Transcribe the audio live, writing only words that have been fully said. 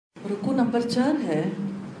رکوع نمبر 4 ہے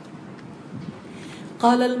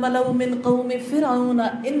قال الملأ من قوم فرعون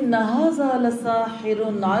ان هذا لساحر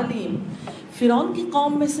علیم. فرعون کی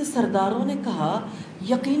قوم میں سے سرداروں نے کہا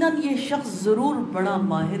یقیناً یہ شخص ضرور بڑا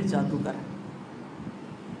ماہر جادوگر ہے.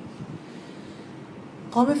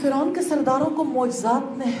 قوم فرعون کے سرداروں کو معجزات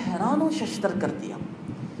نے حیران و ششدر کر دیا.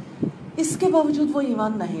 اس کے باوجود وہ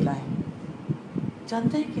ایمان نہیں لائے.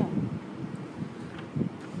 جانتے ہیں کیوں؟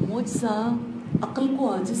 معجزہ عقل کو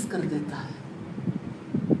عاجز کر دیتا ہے،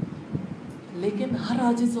 لیکن ہر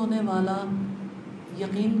عاجز ہونے والا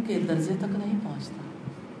یقین کے درجے تک نہیں پہنچتا،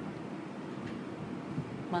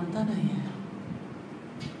 مانتا نہیں ہے.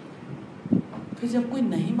 پھر جب کوئی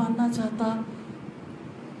نہیں ماننا چاہتا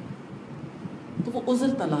تو وہ عذر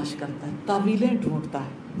تلاش کرتا ہے، تعویلیں ڈھونڈتا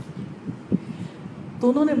ہے. تو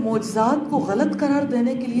انہوں نے معجزات کو غلط قرار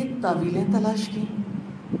دینے کے لیے تعویلیں تلاش کی.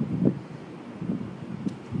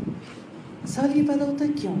 سوال یہ پیدا ہوتا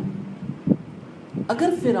ہے کیوں؟ اگر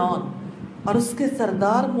فرعون اور اس کے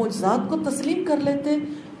سردار معجزات کو تسلیم کر لیتے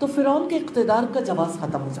تو فرعون کے اقتدار کا جواز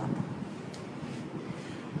ختم ہو جاتا.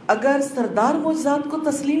 اگر سردار معجزات کو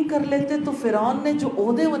تسلیم کر لیتے تو فرعون نے جو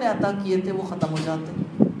عہدے انہیں عطا کیے تھے وہ ختم ہو جاتے.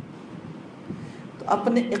 تو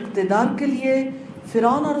اپنے اقتدار کے لیے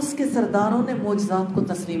فرعون اور اس کے سرداروں نے معجزات کو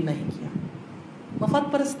تسلیم نہیں کیا. مفاد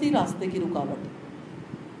پرستی راستے کی رکاوٹ،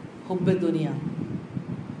 حب دنیا.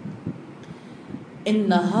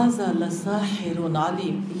 ان ھذا لساحر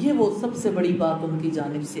علیم، یہ وہ سب سے بڑی بات ان کی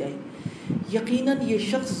جانب سے آئی. یقیناً یہ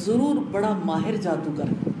شخص ضرور بڑا ماہر جادوگر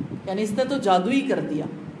ہے، یعنی اس نے تو جادو ہی کر دیا.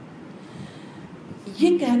 یہ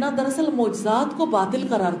کہنا دراصل معجزات کو باطل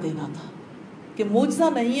قرار دینا تھا کہ معجزہ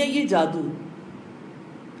نہیں ہے، یہ جادو.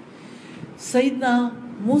 سیدنا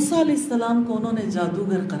موسیٰ علیہ السلام کو انہوں نے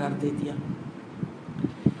جادوگر قرار دے دیا.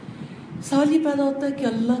 سوال یہ پیدا ہوتا ہے کہ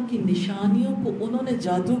اللہ کی نشانیوں کو انہوں نے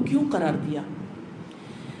جادو کیوں قرار دیا؟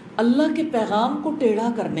 اللہ کے پیغام کو ٹیڑھا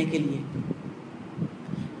کرنے کے لیے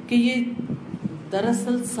کہ یہ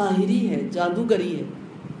دراصل ساحری ہے، جادوگری ہے،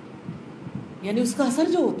 یعنی اس کا اثر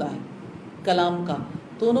جو ہوتا ہے کلام کا،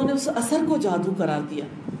 تو انہوں نے اس اثر کو جادو قرار دیا.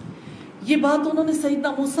 یہ بات انہوں نے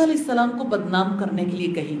سیدنا موسیٰ علیہ السلام کو بدنام کرنے کے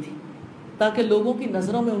لیے کہی تھی تاکہ لوگوں کی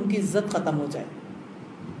نظروں میں ان کی عزت ختم ہو جائے.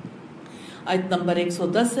 آیت نمبر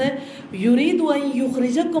 110 ہے یرید ان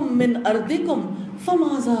یخرجکم من ارضکم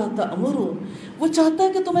فماذا تأمرون. وہ چاہتا ہے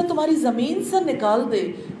کہ تمہیں تمہاری زمین سے نکال دے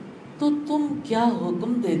تو تم کیا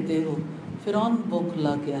حکم دیتے ہو؟ فرعون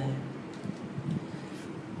بوکھلا گیا ہے.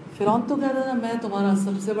 فرعون تو کہتا تھا میں تمہارا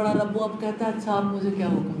سب سے بڑا رب ہوں. اب کہتا ہے اچھا آپ مجھے کیا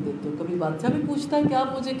حکم دیتے ہو؟ کبھی بادشاہ بھی پوچھتا ہے کہ آپ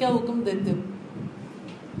مجھے کیا حکم دیتے ہو؟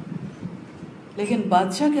 لیکن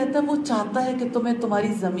بادشاہ کہتا ہے وہ چاہتا ہے کہ تمہیں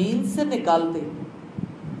تمہاری زمین سے نکال دے.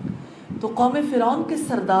 تو قوم فرعون کے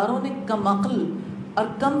سرداروں نے کم عقل اور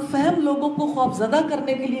کم فہم لوگوں کو خوفزدہ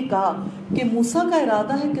کرنے کے لیے کہا کہ موسیٰ کا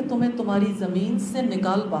ارادہ ہے کہ تمہیں تمہاری زمین سے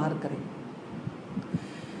نکال باہر کرے.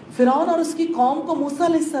 فرعون اور اس کی قوم کو موسیٰ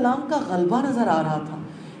علیہ السلام کا غلبہ نظر آ رہا تھا،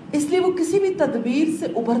 اس لیے وہ کسی بھی تدبیر سے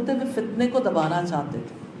ابھرتے ہوئے فتنے کو دبانا چاہتے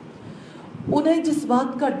تھے. انہیں جس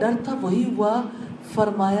بات کا ڈر تھا وہی ہوا.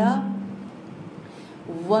 فرمایا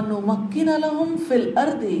وَنُمَكِّنَ لَهُمْ فِي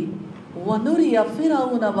الْأَرْضِ وَنُرِيَ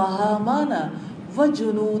فِرْعَوْنَ وَهَامَانَ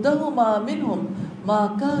وَجُنُودَهُمَا مِنْهُمْ مَا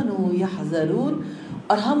كَانُوا يَحْذَرُونَ.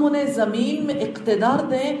 اور ہم انہیں زمین میں اقتدار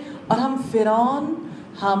دیں اور ہم فرعون،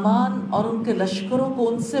 حامان اور ان کے لشکروں کو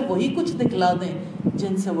ان سے وہی کچھ دکھلا دیں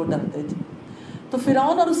جن سے وہ ڈرتے تھے. تو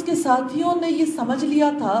فرعون اور اس کے ساتھیوں نے یہ سمجھ لیا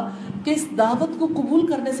تھا کہ اس دعوت کو قبول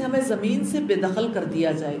کرنے سے ہمیں زمین سے بے دخل کر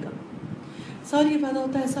دیا جائے گا. سوال یہ پیدا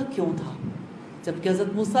ہوتا ہے ایسا کیوں تھا؟ جبکہ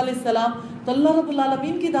حضرت موسیٰ علیہ السلام تو اللہ رب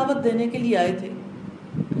العالمین کی دعوت دینے کے لیے آئے تھے.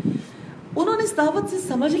 انہوں نے اس دعوت سے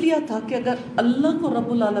سمجھ لیا تھا کہ اگر اللہ کو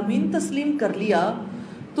رب العالمین تسلیم کر لیا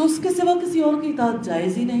تو اس کے سوا کسی اور کی اطاعت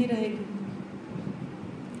جائز ہی نہیں رہے گی.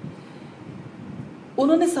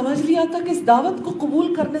 انہوں نے سمجھ لیا تھا کہ اس دعوت کو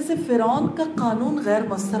قبول کرنے سے فرعون کا قانون غیر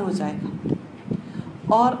مؤثر ہو جائے گا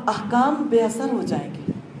اور احکام بے اثر ہو جائیں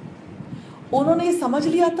گے. انہوں نے یہ سمجھ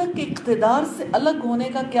لیا تھا کہ اقتدار سے الگ ہونے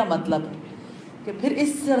کا کیا مطلب ہے، کہ پھر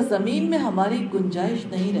اس سرزمین میں ہماری گنجائش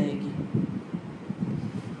نہیں رہے گی.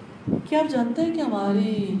 کیا آپ جانتے ہیں کہ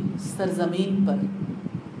ہماری سرزمین پر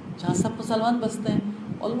جہاں سب مسلمان بستے ہیں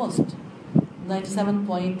آلموسٹ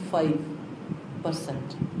 97.5%،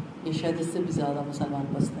 یہ شاید اس سے بھی زیادہ مسلمان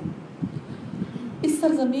بستے ہیں، اس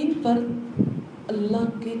سرزمین پر اللہ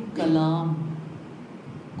کے کلام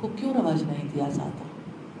کو کیوں رواج نہیں دیا جاتا؟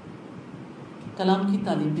 کلام کی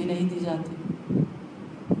تعلیم بھی نہیں دی جاتی،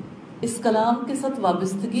 اس کلام کے ساتھ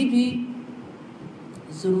وابستگی بھی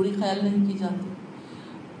ضروری خیال نہیں کی جاتی،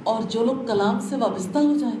 اور جو لوگ کلام سے وابستہ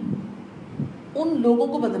ہو جائیں ان لوگوں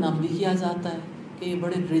کو بدنام بھی کیا جاتا ہے کہ یہ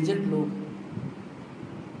بڑے ریجڈ لوگ.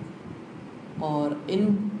 اور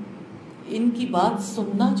ان کی بات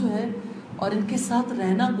سننا جو ہے اور ان کے ساتھ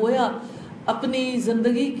رہنا گویا اپنی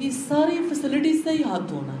زندگی کی ساری فیسلٹیز سے ہی ہاتھ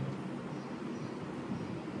دھونا.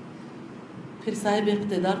 پھر صاحب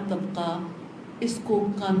اقتدار طبقہ اس کو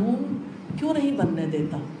قانون کیوں نہیں بننے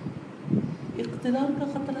دیتا؟ اقتدار کا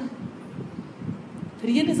خطرہ ہے. پھر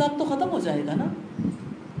یہ نظام تو ختم ہو جائے گا نا،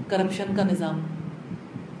 کرپشن کا نظام.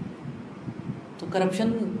 تو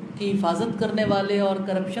کرپشن کی حفاظت کرنے والے اور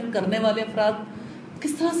کرپشن کرنے والے افراد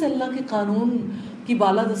کس طرح سے اللہ کے قانون کی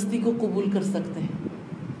بالادستی کو قبول کر سکتے ہیں؟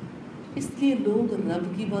 اس لیے لوگ رب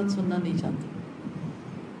کی بات سننا نہیں چاہتے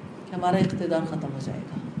کہ ہمارا اقتدار ختم ہو جائے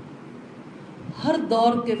گا. ہر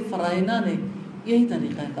دور کے فرائض نے یہی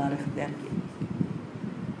طریقہ کار اختیار کیا.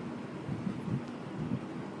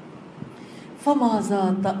 فَمَاذَا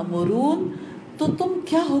تَأْمُرُونَ، تو تم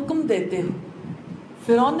کیا حکم دیتے ہو؟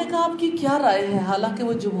 فرعون نے کہا آپ کی کیا رائے ہے؟ حالانکہ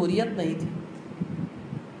وہ جمہوریت نہیں تھی،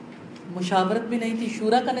 مشاورت بھی نہیں تھی،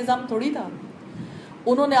 شورا کا نظام تھوڑی تھا.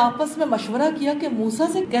 انہوں نے آپس میں مشورہ کیا کہ موسیٰ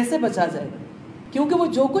سے کیسے بچا جائے، کیونکہ وہ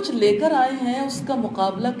جو کچھ لے کر آئے ہیں اس کا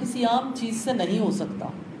مقابلہ کسی عام چیز سے نہیں ہو سکتا.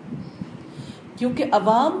 کیونکہ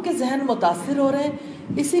عوام کے ذہن متاثر ہو رہے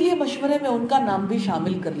ہیں، اسی لیے مشورے میں ان کا نام بھی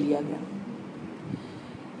شامل کر لیا گیا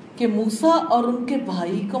کہ موسیٰ اور ان کے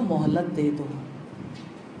بھائی کو مہلت دے دو.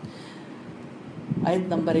 آیت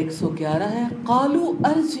نمبر 111 ہے قالوا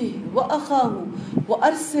ارجع واخاه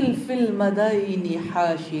وارسل فی المدائن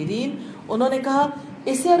حاشرین. انہوں نے کہا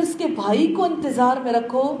اسے اور اس کے بھائی کو انتظار میں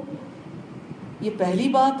رکھو، یہ پہلی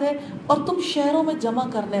بات ہے، اور تم شہروں میں جمع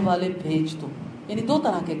کرنے والے بھیج دو. یعنی دو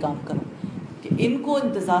طرح کے کام کرو کہ ان کو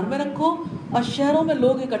انتظار میں رکھو اور شہروں میں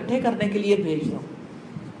لوگ اکٹھے کرنے کے لیے بھیج دو.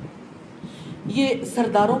 یہ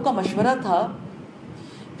سرداروں کا مشورہ تھا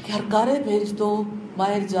کہ ہرکارے بھیج دو،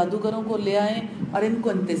 ماہر جادوگروں کو لے آئیں اور ان کو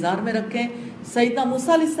انتظار میں رکھیں. سیدنا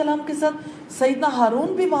موسیٰ علیہ السلام کے ساتھ سیدنا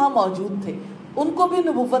ہارون بھی وہاں موجود تھے، ان کو بھی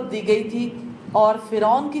نبوت دی گئی تھی اور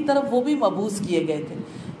فرعون کی طرف وہ بھی مبعوث کیے گئے تھے.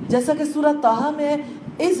 جیسا کہ سورہ طٰہٰ میں ہے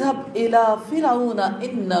اذهب الى فرعون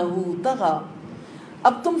انه طغى،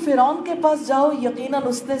 اب تم فرعون کے پاس جاؤ، یقیناً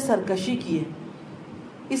اس نے سرکشی کی ہے.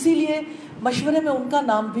 اسی لیے مشورے میں ان کا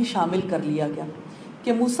نام بھی شامل کر لیا گیا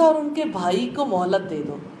کہ موسیٰ اور ان کے بھائی کو مہلت دے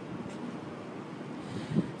دو.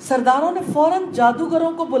 سرداروں نے فوراً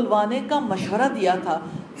جادوگروں کو بلوانے کا مشورہ دیا تھا.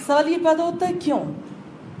 سوال یہ پیدا ہوتا ہے کیوں؟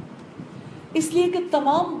 اس لیے کہ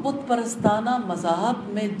تمام بت پرستانہ مذاہب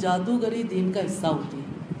میں جادوگری دین کا حصہ ہوتی ہے.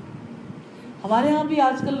 ہمارے ہاں بھی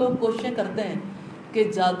آج کل لوگ کوششیں کرتے ہیں کہ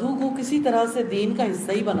جادو کو کسی طرح سے دین کا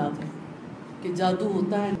حصہ ہی بنا دیں کہ جادو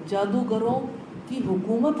ہوتا ہے. جادوگروں کی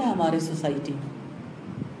حکومت ہے ہمارے سوسائٹی میں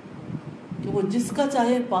کہ وہ جس کا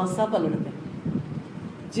چاہے پانسا پلٹ دیں،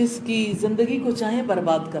 جس کی زندگی کو چاہے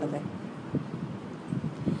برباد کر دیں.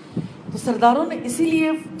 تو سرداروں نے اسی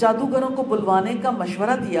لیے جادوگروں کو بلوانے کا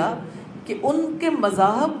مشورہ دیا کہ ان کے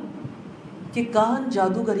مذاہب کے کاہن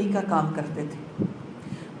جادوگری کا کام کرتے تھے.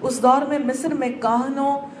 اس دور میں مصر میں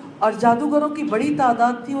کاہنوں اور جادوگروں کی بڑی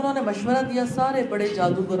تعداد تھی. انہوں نے مشورہ دیا سارے بڑے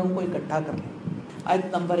جادوگروں کو اکٹھا کر لیں.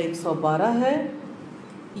 آیت نمبر 112 ہے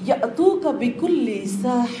یأتوک بکل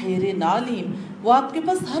ساحر علیم، وہ آپ کے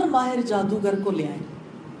پاس ہر ماہر جادوگر کو لے آئیں.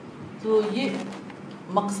 تو یہ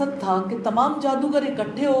مقصد تھا کہ تمام جادوگر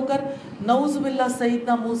اکٹھے ہو کر نعوذ باللہ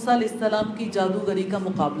سیدنا موسیٰ علیہ السلام کی جادوگری کا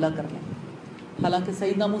مقابلہ کر لیں. حالانکہ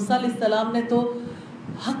سیدنا موسیٰ علیہ السلام نے تو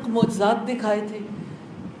حق معجزات دکھائے تھے.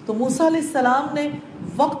 تو موسیٰ علیہ السلام نے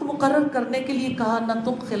وقت مقرر کرنے کے لیے کہا نہ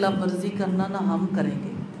تم خلاف ورزی کرنا نہ ہم کریں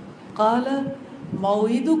گے. قال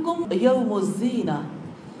موعدکم یوم الزینہ،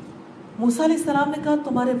 موسیٰ علیہ السلام نے کہا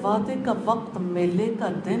تمہارے وعدے کا وقت میلے کا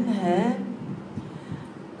دن ہے،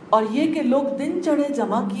 اور یہ کہ لوگ دن چڑھے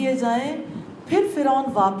جمع کیے جائیں. پھر فرعون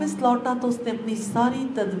واپس لوٹا تو اس نے اپنی ساری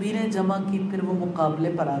تدبیریں جمع کی، پھر وہ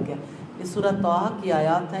مقابلے پر آ گیا. یہ سورہ طٰہٰ کی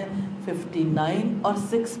آیات ہیں 59 اور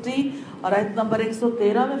 60. اور آیت نمبر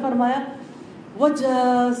 113 میں فرمایا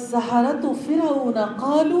وَجَاءَ السَّحَرَةُ فِرْعَوْنَ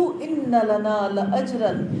قَالُوا إِنَّ لَنَا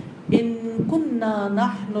لَأَجْرًا إِن كُنَّا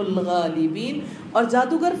نَحْنُ الْغَالِبِينَ. اور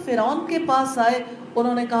جادوگر فرعون کے پاس آئے،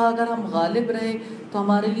 انہوں نے کہا اگر ہم غالب رہے تو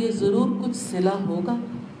ہمارے لیے ضرور کچھ صلہ ہوگا.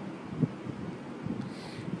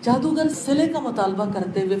 جادوگر صلے کا مطالبہ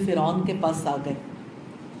کرتے ہوئے فرعون کے پاس آ گئے.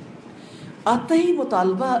 آتے ہی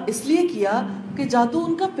مطالبہ اس لیے کیا کہ جادو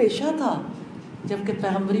ان کا پیشہ تھا، جبکہ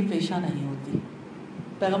پیغمبری پیشہ نہیں ہوتی.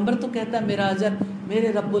 پیغمبر تو کہتا ہے میرا اجر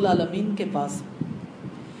میرے رب العالمین کے پاس.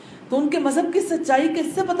 تو ان کے مذہب کی سچائی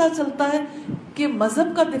کس سے پتہ چلتا ہے کہ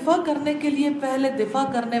مذہب کا دفاع کرنے کے لیے پہلے دفاع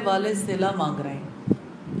کرنے والے صلہ مانگ رہے ہیں.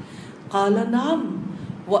 قال نعم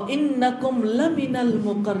وَإِنَّكُمْ لَمِنَ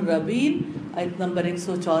الْمُقَرَّبِينَ. آیت نمبر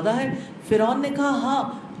 114 ہے فرعون نے کہا ہاں،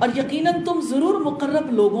 اور یقیناً تم ضرور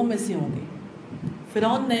مقرب لوگوں میں سے ہوں گے.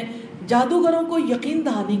 فرعون نے جادوگروں کو یقین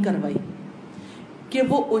دہانی کروائی کہ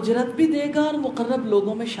وہ اجرت بھی دے گا اور مقرب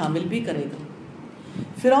لوگوں میں شامل بھی کرے گا۔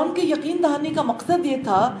 فرعون کی یقین دہانی کا مقصد یہ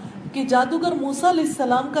تھا کہ جادوگر موسیٰ علیہ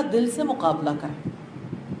السلام کا دل سے مقابلہ کریں۔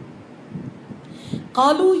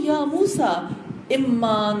 قالوا یا موسیٰ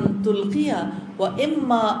اما ان تلقی و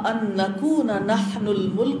اما ان نکون نحن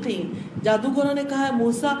الملقین، جادوگروں نے کہا ہے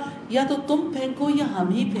موسیٰ یا تو تم پھینکو یا ہم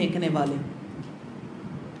ہی پھینکنے والے۔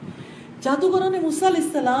 جادوگروں نے موسیٰ علیہ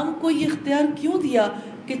السلام کو یہ اختیار کیوں دیا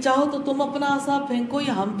کہ چاہو تو تم اپنا عصا پھینکو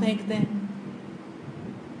یا ہم پھینکتے ہیں؟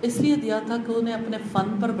 اس لیے دیا تھا کہ انہیں اپنے فن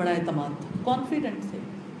پر بڑا اعتماد تھا، کانفیڈنٹ تھے،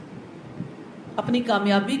 اپنی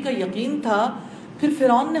کامیابی کا یقین تھا۔ پھر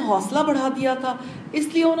فرعون نے حوصلہ بڑھا دیا تھا، اس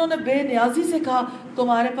لیے انہوں نے بے نیازی سے کہا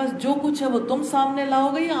تمہارے پاس جو کچھ ہے وہ تم سامنے لاؤ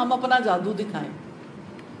گے یا ہم اپنا جادو دکھائیں؟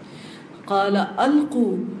 قال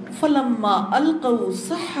القوا فلما القوا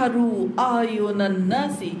سحروا اعین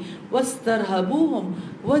الناس واسترهبوهم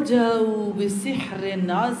وجاءوا بسحر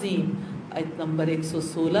عظیم۔ آیت نمبر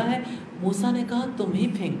 116 ہے، موسیٰ نے کہا تم ہی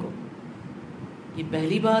پھینکو، یہ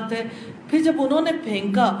پہلی بات ہے۔ پھر جب انہوں نے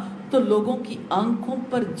پھینکا تو لوگوں کی آنکھوں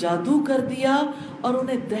پر جادو کر دیا اور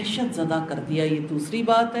انہیں دہشت زدہ کر دیا، یہ دوسری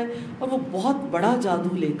بات ہے، اور وہ بہت بڑا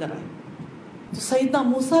جادو لے کر آئے۔ تو سیدنا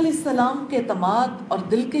موسیٰ علیہ السلام کے اعتماد اور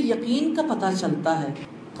دل کے یقین کا پتہ چلتا ہے۔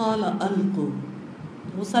 قال القوا،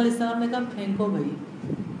 موسیٰ علیہ السلام نے کہا پھینکو بھائی،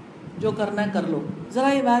 جو کرنا ہے کر لو۔ ذرا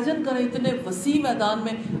امیجن کریں اتنے وسیع میدان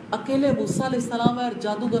میں اکیلے موسیٰ علیہ السلام ہے اور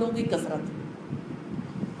جادوگروں کی کثرت،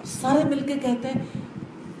 سارے مل کے کہتے ہیں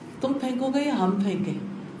تم پھینکو گے یا ہم پھینکیں؟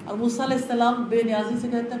 اور موسیٰ علیہ السلام بے نیازی سے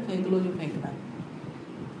کہتے ہیں پھینک لو جو پھینکنا ہے۔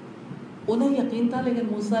 انہیں یقین تھا، لیکن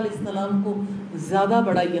موسیٰ علیہ السلام کو زیادہ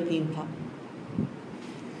بڑا یقین تھا۔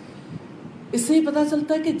 اس سے ہی پتہ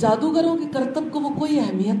چلتا ہے کہ جادوگروں کے کرتب کو وہ کوئی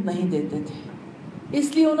اہمیت نہیں دیتے تھے،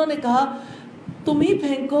 اس لیے انہوں نے کہا تم ہی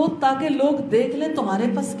پھینکو تاکہ لوگ دیکھ لیں تمہارے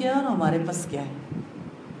پاس کیا ہے اور ہمارے پاس کیا ہے۔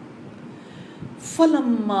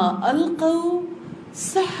 فلما القوا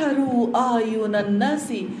سحروا اعین الناس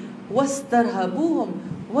واسترهبوهم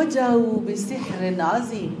وجاءوا بسحر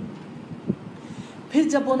عظیم۔ پھر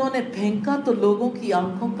جب انہوں نے پھینکا تو لوگوں کی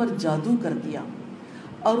آنکھوں پر جادو کر دیا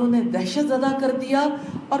اور انہیں دہشت زدہ کر دیا،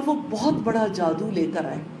 اور وہ بہت بڑا جادو لے کر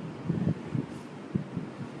آئے۔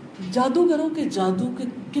 جادوگروں کے جادو کے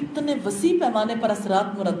کتنے وسیع پیمانے پر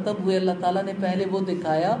اثرات مرتب ہوئے، اللہ تعالیٰ نے پہلے وہ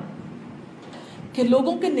دکھایا کہ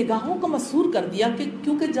لوگوں کے نگاہوں کو مسحور کر دیا، کہ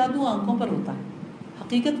کیونکہ جادو آنکھوں پر ہوتا ہے،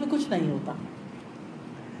 حقیقت میں کچھ نہیں ہوتا۔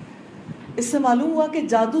 اس سے معلوم ہوا کہ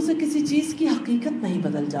جادو سے کسی چیز کی حقیقت نہیں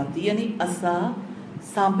بدل جاتی، یعنی عصا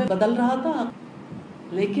سانپ میں بدل رہا تھا،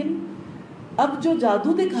 لیکن اب جو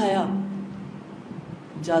جادو دکھایا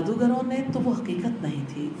جادوگروں نے تو وہ حقیقت نہیں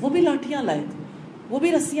تھی۔ وہ بھی لاٹھیاں لائے تھے، وہ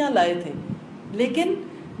بھی رسیاں لائے تھے، لیکن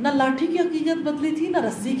نہ لاٹھی کی حقیقت بدلی تھی نہ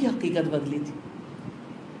رسی کی حقیقت بدلی تھی۔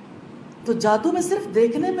 تو جادو میں صرف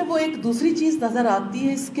دیکھنے میں وہ ایک دوسری چیز نظر آتی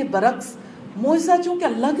ہے، اس کے برعکس معجزہ چونکہ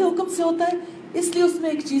اللہ کے حکم سے ہوتا ہے، اس لیے اس میں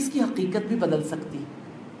ایک چیز کی حقیقت بھی بدل سکتی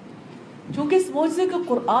ہے۔ چونکہ اس معجزے کو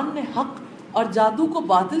قرآن نے حق اور جادو کو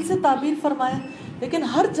باطل سے تعبیر فرمایا، لیکن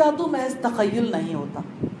ہر جادو محض تخیل نہیں ہوتا۔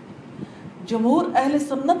 جمہور اہل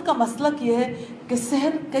سنت کا مسلک یہ ہے کہ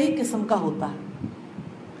سحر کئی قسم کا ہوتا ہے۔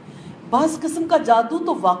 بعض قسم کا جادو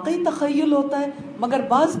تو واقعی تخیل ہوتا ہے، مگر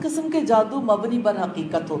بعض قسم کے جادو مبنی بر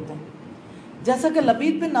حقیقت ہوتے ہیں، جیسا کہ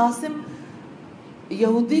لبید بن عاصم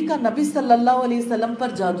یہودی کا نبی صلی اللہ علیہ وسلم پر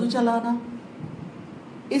جادو چلانا۔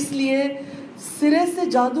 اس لیے سرے سے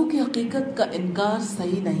جادو کی حقیقت کا انکار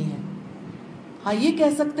صحیح نہیں ہے۔ ہاں یہ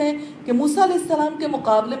کہہ سکتے ہیں کہ موسیٰ علیہ السلام کے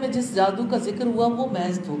مقابلے میں جس جادو کا ذکر ہوا وہ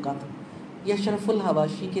محض دھوکہ تھا، یہ اشرف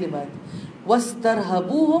الحواشی کی روایت۔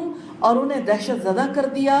 وَاسْتَرْهَبُوهُمْ، اور انہیں دہشت زدہ کر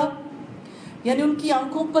دیا، یعنی ان کی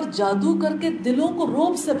آنکھوں پر جادو کر کے دلوں کو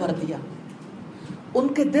رعب سے بھر دیا، ان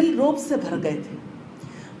کے دل رعب سے بھر گئے تھے۔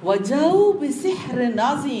 وَجَاءُوا بِسِحْرٍ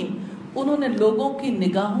عَظِيمٍ، انہوں نے لوگوں کی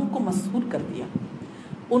نگاہوں کو مسحور کر دیا،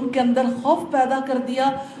 ان کے اندر خوف پیدا کر دیا،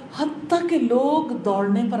 حتیٰ کہ لوگ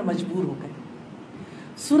دوڑنے پر مجبور ہو گئے۔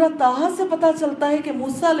 سورہ طٰہٰ سے پتہ چلتا ہے کہ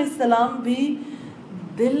موسیٰ علیہ السلام بھی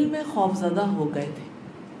دل میں خوف زدہ ہو گئے تھے۔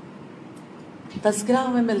 تذکرہ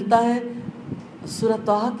ہمیں ملتا ہے سورہ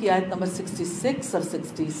طٰہٰ کی آیت نمبر 66 اور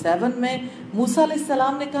 67 میں، موسیٰ علیہ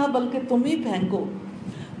السلام نے کہا بلکہ تم ہی پھینکو،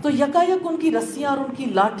 تو یکایک ان کی رسیاں اور ان کی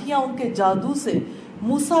لاٹھیاں ان کے جادو سے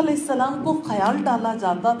موسیٰ علیہ السلام کو خیال ڈالا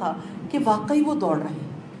جاتا تھا کہ واقعی وہ دوڑ رہے ہیں۔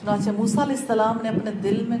 چنانچہ موسیٰ علیہ السلام نے اپنے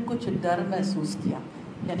دل میں کچھ ڈر محسوس کیا،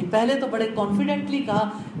 یعنی پہلے تو بڑے کانفیڈنٹلی کہا،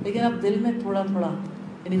 لیکن اب دل میں تھوڑا تھوڑا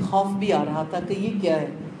یعنی خوف بھی آ رہا تھا کہ یہ کیا ہے۔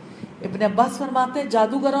 ابن عباس فرماتے ہیں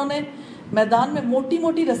جادوگروں نے میدان میں موٹی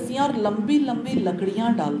موٹی رسیاں اور لمبی لمبی لکڑیاں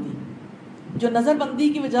ڈال دی، جو نظر بندی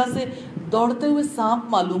کی وجہ سے دوڑتے ہوئے سانپ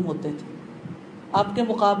معلوم ہوتے تھے۔ آپ کے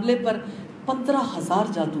مقابلے پر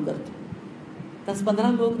 15,000 جادوگر تھے.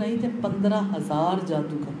 10-15 لوگ نہیں تھے، 15,000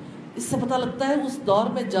 جادوگر. اس سے پتہ لگتا ہے اس دور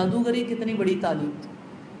میں جادوگری کتنی بڑی تعلیم تھی،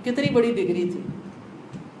 کتنی بڑی ڈگری تھی.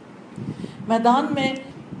 میدان میں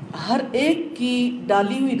ہر ایک کی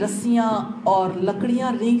ڈالی ہوئی رسیاں اور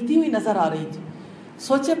لکڑیاں رینگتی ہوئی نظر آ رہی تھی.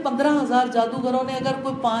 سوچے 15,000 جادوگروں نے اگر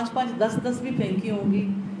کوئی 5-5 10-10 بھی پھینکی ہوں گی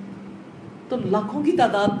تو لاکھوں کی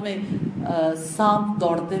تعداد میں سانپ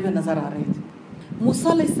دوڑتے ہوئے نظر آ رہے تھے.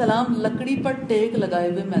 موسیٰ علیہ السلام لکڑی پر ٹیک لگائے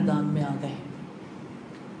ہوئے میدان میں آ گئے.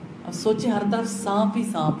 اب سوچیں ہر طرف سانپ ہی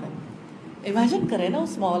سانپ ہے. امیجن کریں نا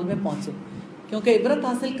اس ماحول میں پہنچے، کیونکہ عبرت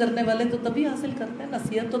حاصل کرنے والے تو تبھی حاصل کرتے ہیں،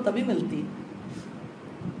 نصیحت تو تبھی ملتی ہے.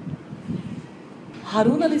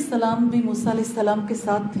 ہارون علیہ السلام بھی موسیٰ علیہ السلام کے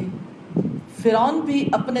ساتھ تھے. فرعون بھی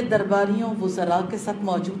اپنے درباریوں وزراء کے ساتھ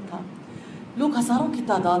موجود تھا. لوگ ہزاروں کی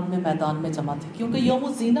تعداد میں میدان میں جمع تھے، کیونکہ یوم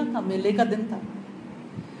الزینہ تھا، میلے کا دن تھا.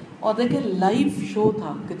 اور دیکھیں لائیو شو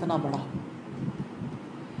تھا کتنا بڑا.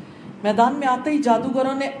 میدان میں آتے ہی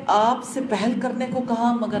جادوگروں نے آپ سے پہل کرنے کو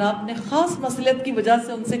کہا، مگر آپ نے خاص مصلحت کی وجہ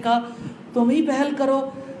سے ان سے کہا تم ہی پہل کرو.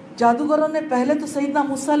 جادوگروں نے پہلے تو سیدنا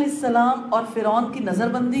موسیٰ علیہ السلام اور فرعون کی نظر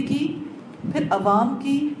بندی کی، پھر عوام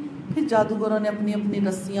کی، پھر جادوگروں نے اپنی اپنی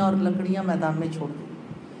رسیاں اور لکڑیاں میدان میں چھوڑ دی.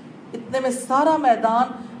 اتنے میں سارا میدان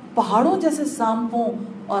پہاڑوں جیسے سانپوں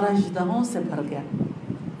اور اژدہوں سے بھر گیا،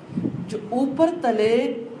 جو اوپر تلے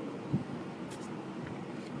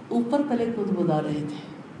گدگدا رہے تھے.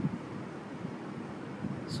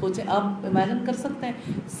 سوچیں، آپ امیجن کر سکتے ہیں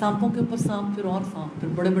سانپوں کے اوپر سانپ، پھر اور سانپ، پھر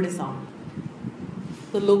بڑے بڑے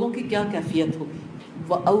سانپ، تو لوگوں کی کیا کیفیت ہوگی.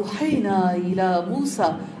 وَأَوْحَيْنَا إِلَى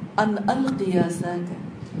مُوسَىٰ أَنْ أَلْقِ عَصَاكَ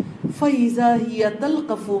فَإِذَا هِيَ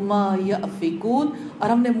تَلْقَفُ مَا يَأْفِكُونَ. اور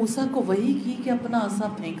ہم نے موسیٰ کو وحی کی کہ اپنا عصا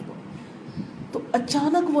پھینک دو. تو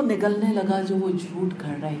اچانک وہ نگلنے لگا جو وہ جھوٹ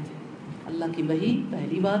گھڑ رہے تھے. اللہ کی وحی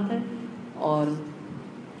پہلی بات ہے، اور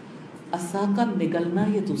عصا کا نگلنا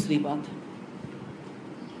یہ دوسری بات ہے.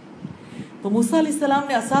 تو موسیٰ علیہ السلام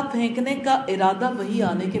نے عصا پھینکنے کا ارادہ وحی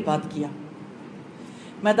آنے کے بعد کیا.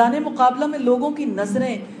 میدان مقابلہ میں لوگوں کی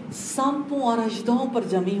نظریں سانپوں اور اژدہوں پر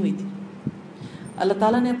جمی ہوئی تھی. اللہ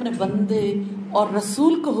تعالیٰ نے اپنے بندے اور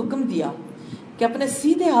رسول کو حکم دیا کہ اپنے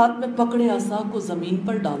سیدھے ہاتھ میں پکڑے عصا کو زمین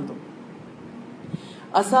پر ڈال دو.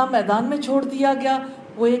 عصا میدان میں چھوڑ دیا گیا.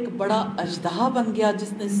 وہ ایک بڑا اژدہا بن گیا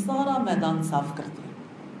جس نے سارا میدان صاف کر دیا.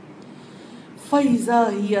 فَإِذَا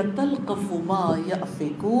هِيَ تَلْقَفُ مَا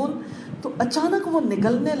يَأْفِكُونَ. تو اچانک وہ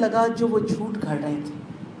نگلنے لگا جو وہ جھوٹ گھڑ رہے تھے.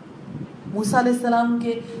 موسیٰ علیہ السلام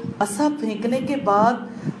کے عصا پھینکنے کے بعد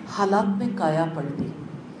حالات میں کایا پلٹی.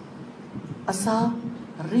 عصا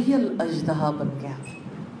ریل اژدہا بن گیا.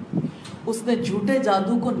 اس نے جھوٹے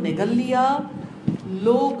جادو کو نگل لیا.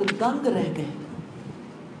 لوگ دنگ رہ گئے.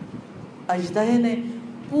 اژدہے نے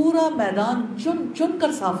پورا میدان چن چن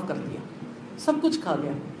کر صاف کر دیا، سب کچھ کھا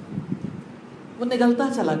گیا، وہ نگلتا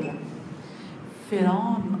چلا گیا.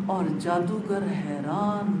 فرعون اور جادوگر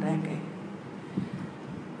حیران رہ گئے.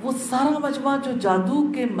 وہ سارا مجمع جو جادو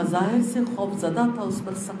کے مظاہر سے خوف زدہ تھا اس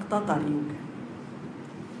پر سکتہ طاری ہو گیا.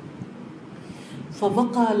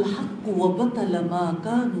 فَوَقَعَ الْحَقُّ وَبَطَلَ مَا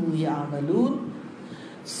كَانُوا يَعْمَلُونَ.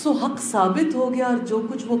 سو حق ثابت ہو گیا اور جو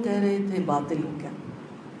کچھ وہ کہہ رہے تھے باطل ہو گیا.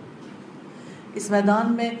 اس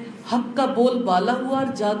میدان میں حق کا بول بالا ہوا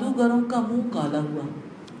اور جادوگروں کا منہ کالا ہوا.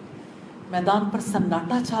 میدان پر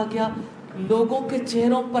سناٹا چھا گیا. لوگوں کے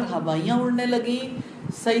چہروں پر ہوائیاں اڑنے لگیں.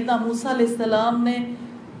 سیدنا موسیٰ علیہ السلام نے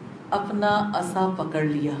اپنا عصا پکڑ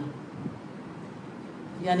لیا،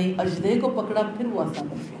 یعنی اژدہے کو پکڑا، پھر وہ عصا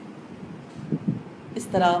بن گیا. اس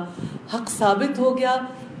طرح حق ثابت ہو گیا.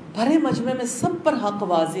 بھرے مجمع میں سب پر حق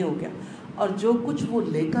واضح ہو گیا، اور جو کچھ وہ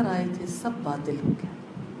لے کر آئے تھے سب باطل ہو گیا.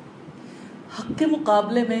 حق کے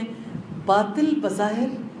مقابلے میں باطل بظاہر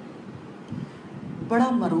بڑا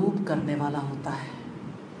مرعوب کرنے والا ہوتا ہے.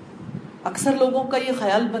 اکثر لوگوں کا یہ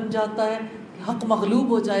خیال بن جاتا ہے کہ حق مغلوب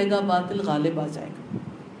ہو جائے گا، باطل غالب آ جائے گا.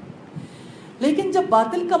 لیکن جب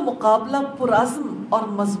باطل کا مقابلہ پرعزم اور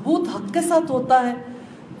مضبوط حق کے ساتھ ہوتا ہے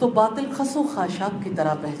تو باطل خس و خاشاک کی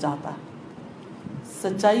طرح بہہ جاتا ہے.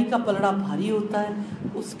 سچائی کا پلڑا بھاری ہوتا ہے،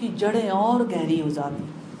 اس کی جڑیں اور گہری ہو جاتی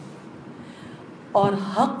ہیں، اور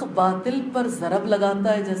حق باطل پر ضرب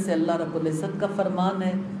لگاتا ہے. جیسے اللہ رب العزت کا فرمان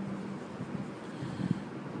ہے،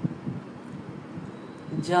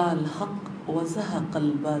 جاء الحق وزهق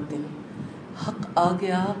الباطل. حق آ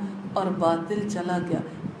گیا اور باطل چلا گیا.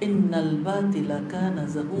 ان الباطل کان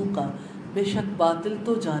زہوقا. بے شک باطل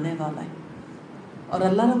تو جانے والا ہے. اور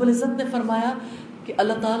اللہ رب العزت نے فرمایا کہ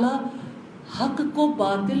اللہ تعالیٰ حق کو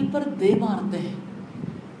باطل پر دے مارتے ہیں،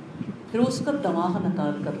 پھر اس کا دماغ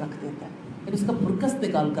نکال کر رکھ دیتا ہے، پھر اس کا پرکس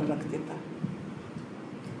نکال کر رکھ دیتا ہے.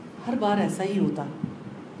 ہر بار ایسا ہی ہوتا ہے.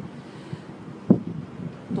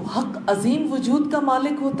 تو حق عظیم وجود کا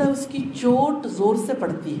مالک ہوتا ہے، اس کی چوٹ زور سے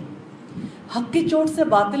پڑتی ہے، حق کی چوٹ سے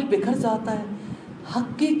باطل بکھر جاتا ہے،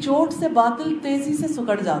 حق کی چوٹ سے باطل تیزی سے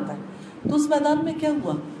سکڑ جاتا ہے۔ تو اس میدان میں کیا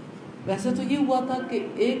ہوا؟ ویسے تو یہ ہوا تھا کہ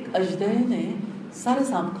ایک اژدہے نے سارے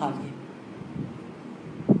سانپ کھا لیے،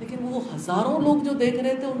 لیکن وہ ہزاروں لوگ جو دیکھ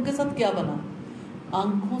رہے تھے ان کے ساتھ کیا بنا؟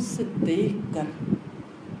 آنکھوں سے دیکھ کر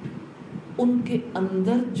ان کے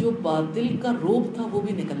اندر جو باطل کا روب تھا وہ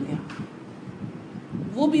بھی نکل گیا،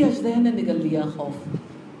 وہ بھی اژدہے نے نکل لیا خوف،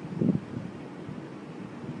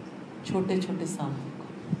 چھوٹے چھوٹے سانپوں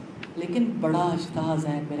کا، لیکن بڑا اژدہا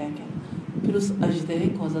ذہن میں رہ گیا۔ پھر اس اژدہے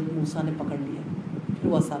کو حضرت موسیٰ نے پکڑ لیا، پھر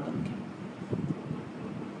وہ عصا بن گیا۔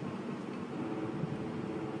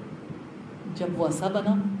 جب وہ عصا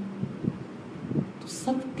بنا تو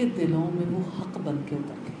سب کے دلوں میں وہ حق بن کے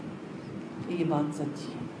اتر گئی کہ یہ بات سچی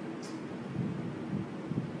ہے،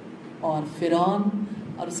 اور فرعون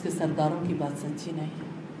اور اس کے سرداروں کی بات سچی نہیں ہے۔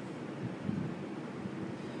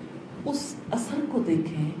 اس اثر کو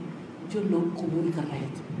دیکھیں جو لوگ قبول کر رہے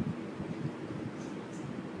تھے،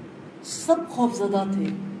 سب خوفزدہ تھے،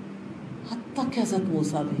 حتیٰ کہ حضرت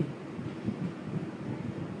موسیٰ بھی۔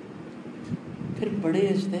 پھر بڑے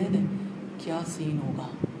اژدہے نے کیا سین ہوگا،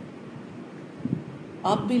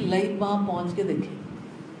 آپ بھی لائیو وہاں پہنچ کے دیکھیں،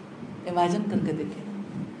 امیجن کر کے دیکھیں،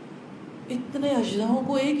 اتنے اژدہوں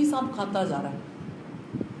کو ایک ہی سانپ کھاتا جا رہا ہے،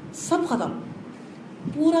 سب ختم،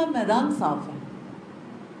 پورا میدان صاف ہے،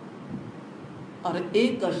 اور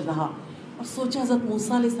ایک اژدہا۔ اور سوچا حضرت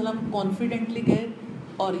موسیٰ علیہ السلام کانفیڈنٹلی گئے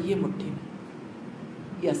اور یہ مٹھی میں،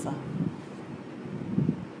 یہ ایسا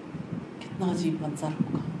کتنا عجیب منظر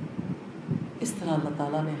ہوگا۔ اس طرح اللہ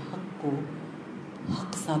تعالیٰ نے حق کو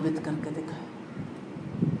حق ثابت کر کے دکھایا۔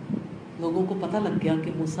 لوگوں کو پتہ لگ گیا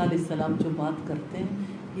کہ موسیٰ علیہ السلام جو بات کرتے ہیں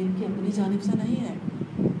یہ ان کی اپنی جانب سے نہیں ہے،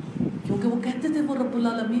 کیونکہ وہ کہتے تھے وہ رب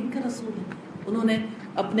العالمین کے رسول ہیں، انہوں نے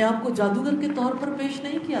اپنے آپ کو جادوگر کے طور پر پیش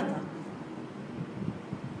نہیں کیا تھا۔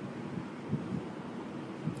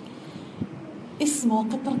 اس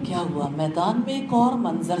موقع پر کیا ہوا؟ میدان میں ایک اور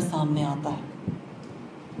منظر سامنے آتا ہے۔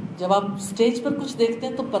 جب آپ سٹیج پر کچھ دیکھتے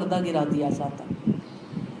ہیں تو پردہ گرا دیا جاتا ہے،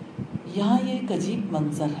 یہاں یہ ایک عجیب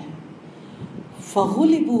منظر ہے۔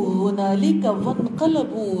 فَغُلِبُوا هُنَالِكَ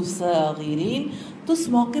وَانقَلَبُوا صَاغِرِينَ، تو اس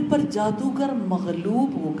موقع پر جادوگر مغلوب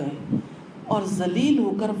ہو گئے اور ذلیل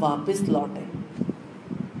ہو کر واپس لوٹے۔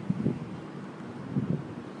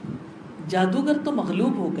 جادوگر تو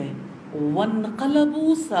مغلوب ہو گئے،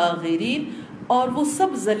 وَانقَلَبُوا صَاغِرِينَ، اور وہ سب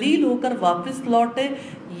ذلیل ہو کر واپس لوٹے،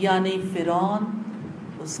 یعنی فرعون،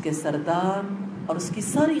 اس کے سردار اور اس کی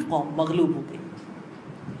ساری قوم مغلوب ہو گئی۔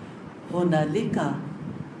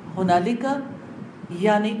 ہنالکا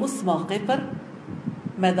یعنی اس موقع پر،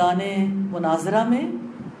 میدان مناظرہ میں،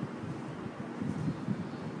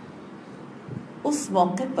 اس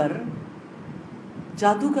موقع پر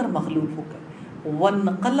جادوگر مغلوب ہو گئے،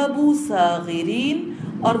 وَانْقَلَبُوا صَاغِرِينَ،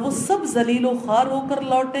 اور وہ سب ذلیل و خوار ہو کر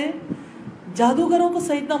لوٹے۔ جادوگروں کو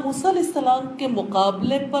سیدنا موسیٰ علیہ السلام کے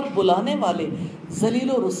مقابلے پر بلانے والے ذلیل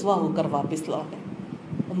و رسوا ہو کر واپس لوٹے،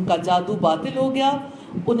 ان کا جادو باطل ہو گیا،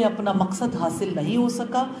 انہیں اپنا مقصد حاصل نہیں ہو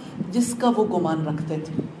سکا جس کا وہ گمان رکھتے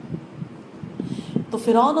تھے۔ تو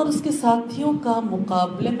فرعون اور اس کے ساتھیوں کا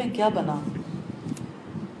مقابلے میں کیا بنا؟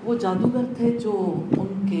 وہ جادوگر تھے جو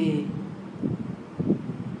ان کے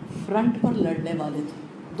فرنٹ پر لڑنے والے تھے،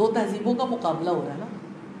 دو تہذیبوں کا مقابلہ ہو رہا ہے نا،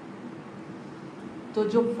 تو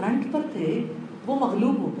جو فرنٹ پر تھے وہ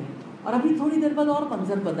مغلوب ہو گئے، اور ابھی تھوڑی دیر بعد اور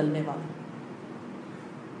منظر بدلنے والا،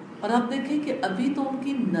 اور آپ دیکھیں کہ ابھی تو ان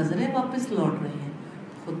کی نظریں واپس لوٹ رہی ہیں،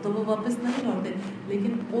 خود تو وہ واپس نہیں لوٹے،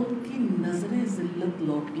 لیکن ان کی نظریں ذلت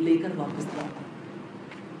لے کر واپس لوٹے،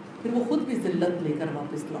 پھر وہ خود بھی ذلت لے کر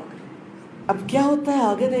واپس لوٹے۔ اب کیا ہوتا ہے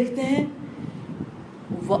آگے دیکھتے ہیں۔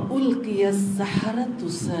 وَأُلْقِيَ السَّحَرَةُ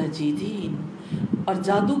سَاجِدِينَ، اور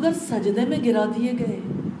جادوگر سجدے میں گرا دیے گئے۔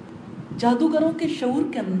 جادوگروں کے شعور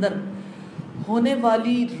کے اندر ہونے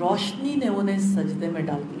والی روشنی نے انہیں سجدے میں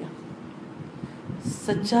ڈال دیا،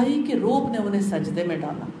 سچائی کے روب نے انہیں سجدے میں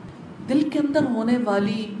ڈالا، دل کے اندر ہونے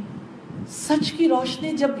والی سچ کی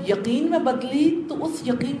روشنی جب یقین میں بدلی تو اس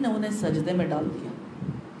یقین نے انہیں سجدے میں ڈال دیا۔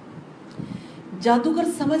 جادوگر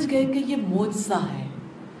سمجھ گئے کہ یہ معجزہ ہے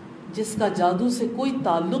جس کا جادو سے کوئی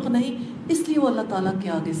تعلق نہیں، اس لیے وہ اللہ تعالیٰ کے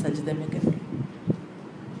آگے سجدے میں گر گئے۔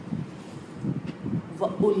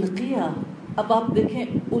 وَأُلْقِيَ، اب آپ دیکھیں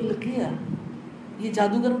اُلْقِيَ، یہ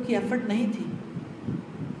جادوگروں کی ایفرٹ نہیں تھی،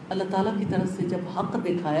 اللہ تعالیٰ کی طرف سے جب حق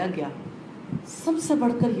دکھایا گیا، سب سے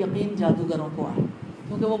بڑھ کر یقین جادوگروں کو آیا،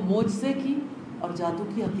 کیونکہ وہ معجزے کی اور جادو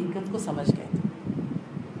کی حقیقت کو سمجھ گئے تھے۔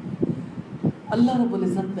 اللہ رب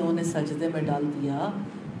العزت نے انہیں سجدے میں ڈال دیا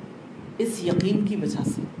اس یقین کی وجہ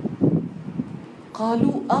سے۔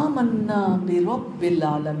 قالوا آمنا برب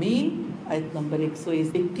العالمین، آیت نمبر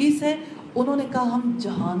 121 ہے، انہوں نے کہا ہم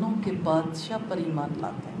جہانوں کے بادشاہ پر ایمان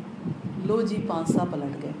لاتے ہیں۔ لو جی پانسا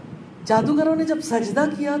پلٹ گئے۔ جادوگروں نے جب سجدہ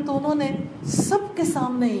کیا تو انہوں نے سب کے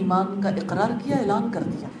سامنے ایمان کا اقرار کیا، اعلان کر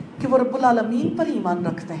دیا کہ وہ رب العالمین پر ایمان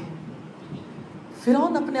رکھتے ہیں۔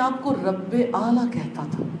 فرعون اپنے آپ کو رب اعلیٰ کہتا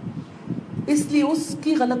تھا، اس لیے اس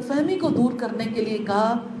کی غلط فہمی کو دور کرنے کے لیے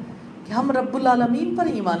کہا کہ ہم رب العالمین پر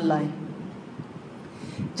ایمان لائیں۔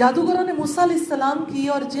 جادوگروں نے موسیٰ علیہ السلام کی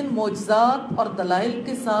اور جن معجزات اور دلائل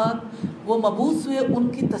کے ساتھ وہ مبعوث ہوئے ان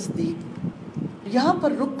کی تصدیق۔ یہاں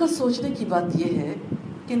پر رک کر سوچنے کی بات یہ ہے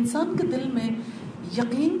کہ انسان کے دل میں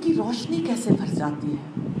یقین کی روشنی کیسے بھر جاتی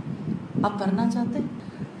ہے۔ آپ پڑھنا چاہتے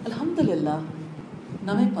ہیں؟ الحمدللہ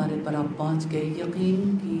 9ویں پارے پر آپ پہنچ گئے،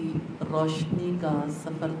 یقین کی روشنی کا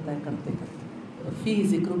سفر طے کرتے کرتے۔ فی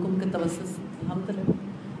ذکرکم کے توسط سے الحمدللہ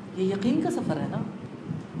یہ یقین کا سفر ہے نا،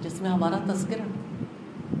 جس میں ہمارا تذکرہ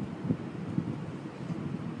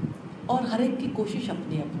اور ہر ایک کی کوشش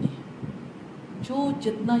اپنی اپنی ہے۔ جو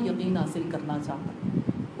جتنا یقین حاصل کرنا چاہتا ہے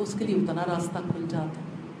اس کے لیے اتنا راستہ کھل جاتا ہے۔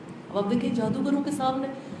 اب آپ دیکھیں جادوگروں کے سامنے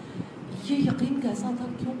یہ یقین کیسا تھا،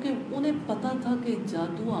 کیونکہ انہیں پتہ تھا کہ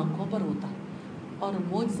جادو آنکھوں پر ہوتا اور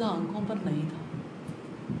معجزہ آنکھوں پر نہیں تھا۔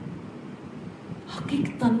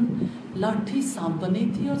 حقیقتاً لاٹھی سانپ بنی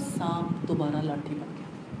تھی اور سانپ دوبارہ لاٹھی بن گیا۔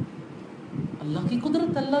 اللہ کی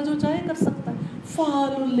قدرت، اللہ جو چاہے کر سکتا ہے،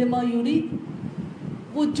 فعال لما یرید،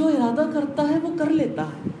 وہ جو ارادہ کرتا ہے وہ کر لیتا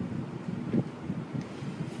ہے۔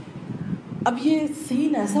 اب یہ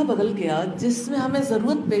سین ایسا بدل گیا جس میں ہمیں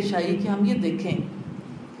ضرورت پیش آئی کہ ہم یہ دیکھیں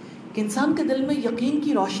کہ انسان کے دل میں یقین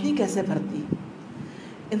کی روشنی کیسے بھرتی ہے۔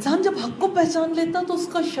 انسان جب حق کو پہچان لیتا تو اس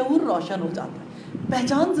کا شعور روشن ہو جاتا ہے۔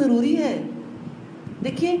 پہچان ضروری ہے۔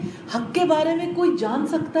 دیکھیے حق کے بارے میں کوئی جان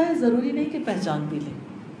سکتا ہے، ضروری نہیں کہ پہچان بھی لے۔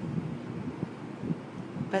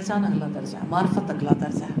 پہچان اگلا درجہ ہے، معرفت اگلا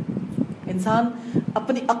درجہ ہے۔ انسان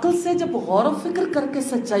اپنی عقل سے جب غور و فکر کر کے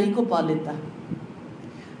سچائی کو پا لیتا ہے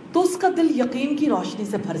تو اس کا دل یقین کی روشنی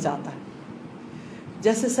سے بھر جاتا ہے۔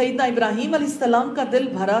 جیسے سیدنا ابراہیم علیہ السلام کا دل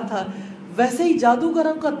بھرا تھا، ویسے ہی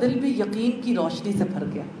جادوگروں کا دل بھی یقین کی روشنی سے بھر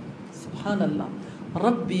گیا۔ سبحان اللہ،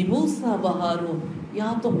 ربی موسیٰ و ہارون،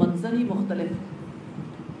 یہاں تو منظر ہی مختلف ہے،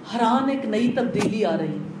 ہر آن ایک نئی تبدیلی آ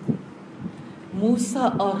رہی۔ موسیٰ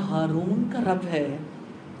اور ہارون کا رب ہے۔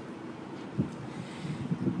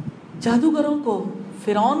 جادوگروں کو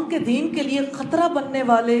فرعون کے دین کے لیے خطرہ بننے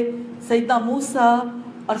والے سیدنا موسیٰ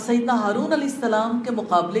اور سیدنا ہارون علیہ السلام کے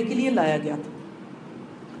مقابلے کے لیے لایا گیا تھا۔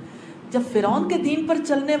 جب فرعون کے دین پر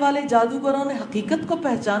چلنے والے جادوگروں نے حقیقت کو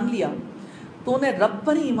پہچان لیا تو انہیں رب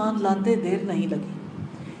پر ایمان لاتے دیر نہیں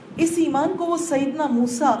لگی۔ اس ایمان کو وہ سیدنا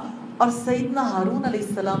موسیٰ اور سیدنا ہارون علیہ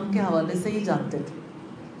السلام کے حوالے سے ہی جانتے تھے،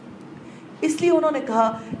 اس لیے انہوں نے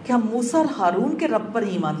کہا کہ ہم موسیٰ اور ہارون کے رب پر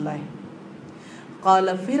ایمان لائیں۔ قال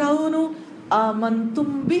فرعون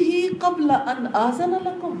آمنتم به قبل ان آذن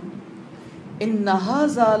لكم ان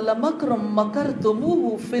هذا لمکر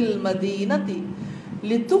مکرتموه فی المدینة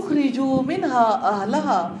لتخرجوا منها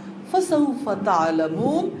اہلها فسوف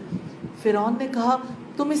تعلمون۔ فرعون نے کہا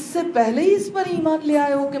تم اس سے پہلے ہی اس پر ایمان لے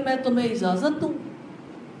آئے ہو کہ میں تمہیں اجازت دوں،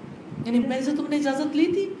 یعنی میں سے تم نے اجازت لی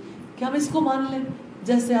تھی کہ ہم اس کو مان لیں،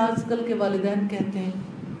 جیسے آج کل کے والدین کہتے ہیں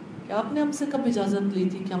کہ آپ نے ہم سے کب اجازت لی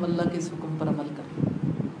تھی کہ ہم اللہ کے اس حکم پر عمل کریں،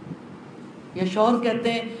 یا شوہر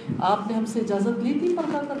کہتے ہیں آپ نے ہم سے اجازت لی تھی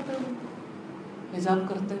پردہ کرتے ہوئے، حجاب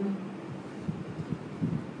کرتے ہوئے۔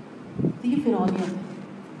 یہ فرعونیت ہے،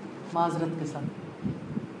 معذرت کے ساتھ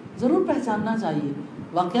ضرور پہچاننا چاہیے،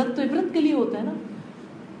 واقعات تو عبرت کے لیے ہوتے ہیں نا۔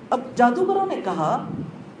 اب جادوگروں نے کہا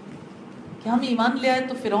کہ ہم ایمان لے آئے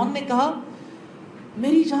تو فرعون نے کہا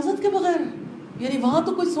میری اجازت کے بغیر، یعنی وہاں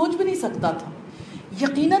تو کوئی سوچ بھی نہیں سکتا تھا۔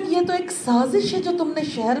 یقیناً یہ تو ایک سازش ہے جو تم نے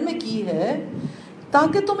شہر میں کی ہے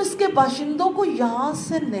تاکہ تم اس کے باشندوں کو یہاں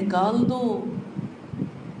سے نکال دو۔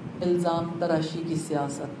 الزام تراشی کی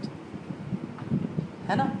سیاست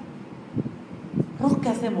ہے نا، رخ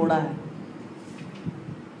کیسے موڑا ہے۔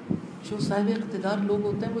 جو صاحب اقتدار لوگ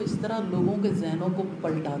ہوتے ہیں وہ اس طرح لوگوں کے ذہنوں کو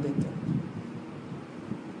پلٹا دیتے ہیں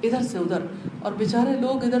ادھر سے ادھر، اور بیچارے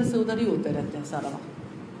لوگ ادھر سے ادھر ہی ہوتے رہتے ہیں سارا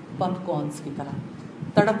وقت، پاپ کارنس کی طرح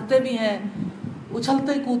تڑپتے بھی ہیں،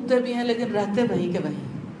 اچھلتے کودتے بھی ہیں، لیکن رہتے وہیں کے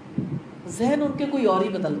وہیں، ذہن ان کے کوئی اور ہی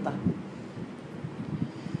بدلتا ہے۔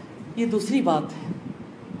 یہ دوسری بات ہے۔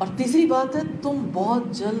 اور تیسری بات ہے تم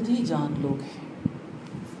بہت جلد ہی جان لو گے۔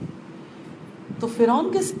 تو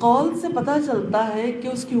فرعون کے اس قول سے پتہ چلتا ہے کہ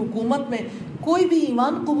اس کی حکومت میں کوئی بھی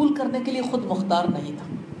ایمان قبول کرنے کے لیے خود مختار نہیں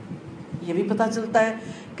تھا۔ یہ بھی پتہ چلتا ہے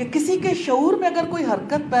کہ کسی کے شعور میں اگر کوئی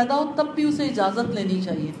حرکت پیدا ہو تب بھی اسے اجازت لینی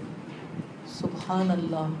چاہیے۔ سبحان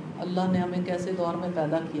اللہ، اللہ نے ہمیں کیسے دور میں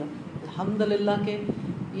پیدا کیا، الحمدللہ کہ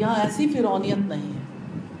یہاں ایسی فرعونیت نہیں ہے،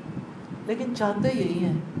 لیکن چاہتے یہی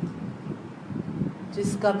ہیں.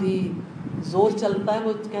 جس کا بھی زور چلتا ہے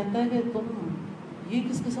وہ کہتا ہے کہ تم یہ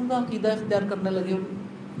کس قسم کا عقیدہ اختیار کرنے لگے ہو،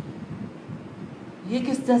 یہ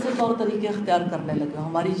کس جیسے طور طریقے اختیار کرنے لگے ہو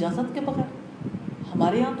ہماری اجازت کے بغیر.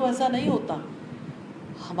 ہمارے یہاں تو ایسا نہیں ہوتا.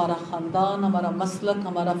 ہمارا خاندان، ہمارا مسلک،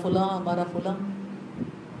 ہمارا فلاں، ہمارا فلاں،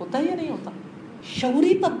 ہوتا ہی نہیں ہوتا.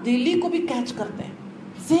 شعوری تبدیلی کو بھی کیچ کرتے ہیں،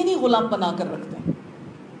 ذہنی غلام بنا کر رکھتے ہیں.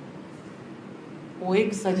 وہ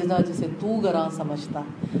ایک سجدہ جسے تو گراں سمجھتا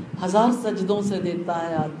 1000 سجدوں سے دیتا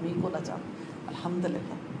ہے آدمی کو نجات.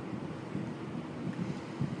 الحمدللہ.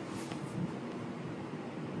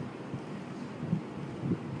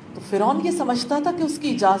 تو فرعون یہ سمجھتا تھا کہ اس کی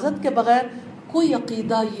اجازت کے بغیر کوئی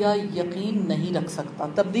عقیدہ یا یقین نہیں رکھ سکتا،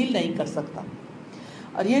 تبدیل نہیں کر سکتا.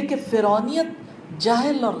 اور یہ کہ فرعونیت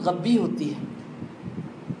جاہل اور غبی ہوتی ہے.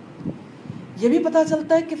 یہ بھی پتہ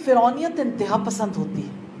چلتا ہے کہ فرعونیت انتہا پسند ہوتی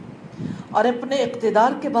ہے اور اپنے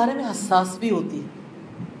اقتدار کے بارے میں حساس بھی ہوتی ہے.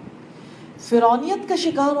 فرعونیت کا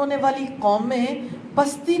شکار ہونے والی قومیں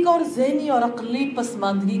پستی کا اور ذہنی اور عقلی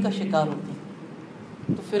پسماندگی کا شکار ہوتی ہیں.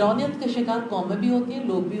 تو فرعونیت کے شکار قومیں بھی ہوتی ہیں،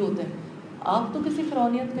 لوگ بھی ہوتے ہیں. آپ تو کسی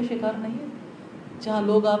فرعونیت کے شکار نہیں ہیں جہاں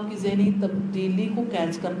لوگ آپ کی ذہنی تبدیلی کو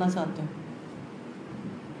کیچ کرنا چاہتے ہیں.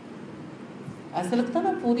 ایسا لگتا ہے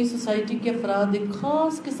نا پوری سوسائٹی کے افراد ایک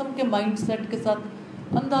خاص قسم کے مائنڈ سیٹ کے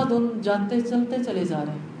ساتھ اندھا دھند جاتے چلتے چلے جا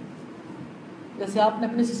رہے ہیں. جیسے آپ نے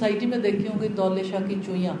اپنی سوسائٹی میں دیکھی ہوں گی دولے شاہ کی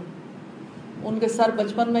چوئیاں، ان کے سر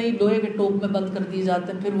بچپن میں ہی لوہے کے ٹوپ میں بند کر دیے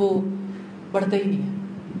جاتے ہیں، پھر وہ بڑھتے ہی نہیں ہیں.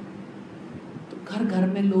 تو گھر گھر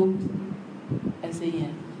میں لوگ ایسے ہی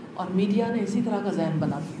ہیں اور میڈیا نے اسی طرح کا ذہن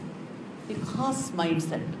بنا دیا، ایک خاص مائنڈ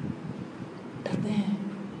سیٹ. ڈرتے ہیں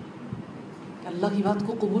کہ اللہ کی بات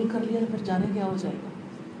کو قبول کر لیا پھر جانے کیا ہو جائے گا.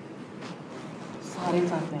 سارے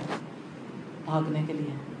چاہتے ہیں بھاگنے کے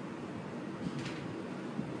لیے.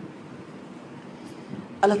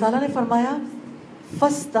 اللہ تعالیٰ نے فرمایا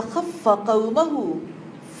فَاسْتَخَفَّ قَوْمَهُ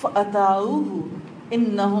فَأَطَاعُوهُ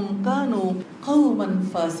إِنَّهُمْ كَانُوا قَوْمًا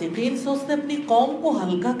فَاسِقِينَ. سو اس نے اپنی قوم کو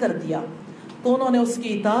ہلکا کر دیا تو انہوں نے اس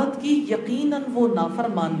کی اطاعت کی، یقیناً وہ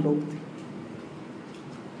نافرمان لوگ تھے.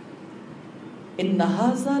 إِنَّ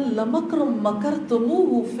هَذَا لَمَكْرٌ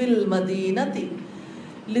مَكَرْتُمُوهُ فِي الْمَدِينَةِ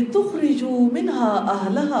لِتُخْرِجُوا مِنْهَا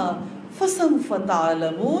أَهْلَهَا فَسَوْفَ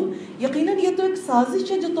تَعْلَمُونَ. یقیناً یہ تو ایک سازش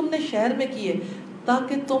ہے جو تم نے شہر میں کی ہے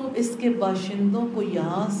تاکہ تم اس کے باشندوں کو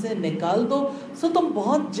یہاں سے نکال دو، سو تم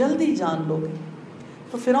بہت جلدی جان لو گے.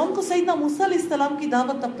 تو فرعون کو سیدنا موسیٰ علیہ السلام کی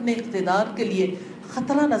دعوت اپنے اقتدار کے لیے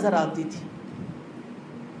خطرہ نظر آتی تھی،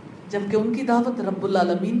 جبکہ ان کی دعوت رب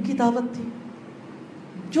العالمین کی دعوت تھی.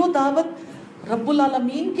 جو دعوت رب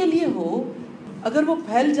العالمین کے لیے ہو اگر وہ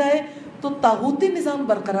پھیل جائے تو طاغوتی نظام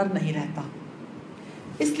برقرار نہیں رہتا.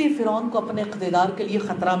 اس لیے فرعون کو اپنے اقتدار کے لیے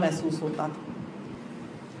خطرہ محسوس ہوتا تھا.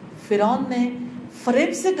 فرعون نے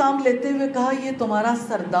فریب سے کام لیتے ہوئے کہا یہ تمہارا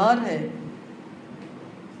سردار ہے،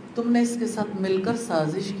 تم نے اس کے ساتھ مل کر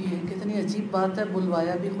سازش کی ہے. کتنی عجیب بات ہے،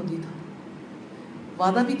 بلوایا بھی خود ہی تھا،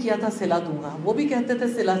 وعدہ بھی کیا تھا صلہ دوں گا، وہ بھی کہتے تھے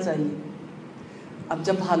صلہ چاہیے. اب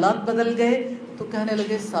جب حالات بدل گئے تو کہنے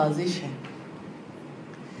لگے سازش ہے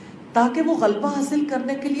تاکہ وہ غلبہ حاصل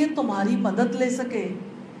کرنے کے لیے تمہاری مدد لے سکے،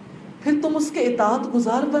 پھر تم اس کے اطاعت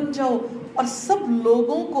گزار بن جاؤ اور سب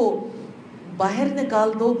لوگوں کو باہر نکال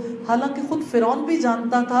دو. حالانکہ خود فرعون بھی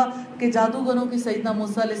جانتا تھا کہ جادوگروں کی سیدنا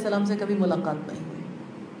موسیٰ علیہ السلام سے کبھی ملاقات نہیں ہوئی.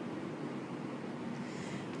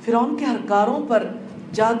 فرعون کے ہرکاروں پر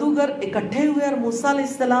جادوگر اکٹھے ہوئے اور موسیٰ علیہ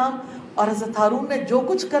السلام اور حضرت ہارون نے جو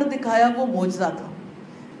کچھ کر دکھایا وہ معجزہ تھا.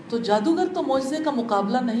 تو جادوگر تو معجزے کا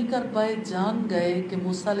مقابلہ نہیں کر پائے، جان گئے کہ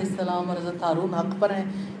موسیٰ علیہ السلام اور حضرت ہارون حق پر ہیں،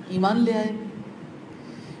 ایمان لے آئے.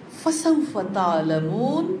 فَسَوْفَ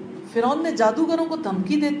تَعْلَمُونَ. فرعون نے جادوگروں کو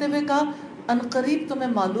دھمکی دیتے ہوئے کہا عنقریب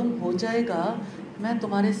تمہیں معلوم ہو جائے گا میں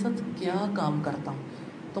تمہارے ساتھ کیا کام کرتا ہوں،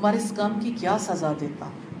 تمہارے اس کام کی کیا سزا دیتا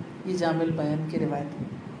ہوں. یہ جامع البیان کی روایت ہے.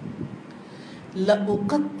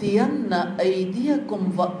 لَأُقَطِّعَنَّ أَيْدِيَكُمْ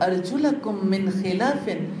وَأَرْجُلَكُمْ مِنْ خِلَافٍ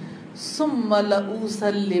ثُمَّ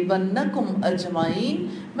لَأُصَلِّبَنَّكُمْ أَجْمَعِينَ.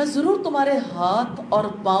 میں ضرور تمہارے ہاتھ اور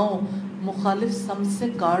پاؤں مخالف سمت سے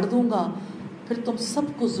کاٹ دوں گا، پھر تم سب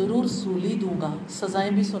کو ضرور سولی دوں گا،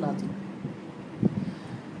 سزائیں بھی سنا دوں.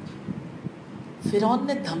 فرعون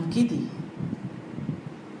نے دھمکی دی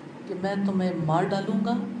کہ میں تمہیں مار ڈالوں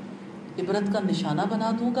گا، عبرت کا نشانہ بنا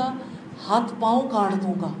دوں گا، ہاتھ پاؤں کاٹ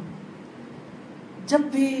دوں گا. جب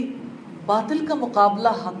بھی باطل کا مقابلہ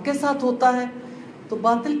حق کے ساتھ ہوتا ہے تو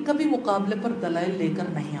باطل کبھی مقابلے پر دلائل لے کر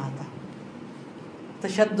نہیں آتا.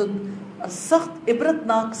 تشدد اور سخت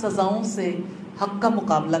عبرتناک سزاؤں سے حق کا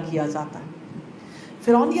مقابلہ کیا جاتا ہے.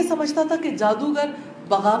 فرعون یہ سمجھتا تھا کہ جادوگر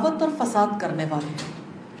بغاوت اور فساد کرنے والے ہیں،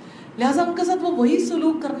 لہٰذا ان کے ساتھ وہ وہی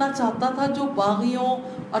سلوک کرنا چاہتا تھا جو باغیوں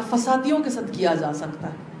اور فسادیوں کے ساتھ کیا جا سکتا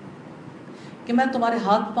ہے، کہ میں تمہارے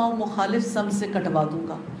ہاتھ پاؤں مخالف سم سے کٹوا دوں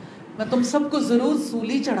گا، میں تم سب کو ضرور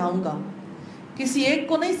سولی چڑھاؤں گا، کسی ایک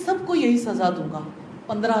کو نہیں سب کو یہی سزا دوں گا،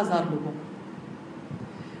 15,000 لوگوں کو۔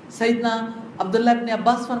 سیدنا عبداللہ ابن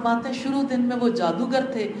عباس فرماتے ہیں شروع دن میں وہ جادوگر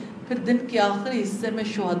تھے، پھر دن کے آخری حصے میں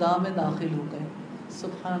شہداء میں داخل ہو گئے۔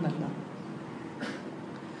 سبحان اللہ۔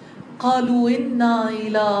 قالوا انا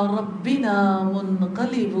الى ربنا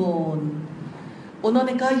منقلبون، انہوں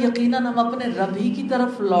نے کہا یقیناً ہم اپنے رب ہی کی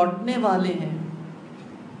طرف لوٹنے والے ہیں۔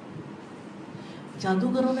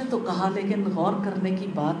 جادوگروں نے تو کہا، لیکن غور کرنے کی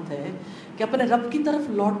بات ہے کہ اپنے رب کی طرف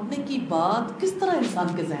لوٹنے کی بات کس طرح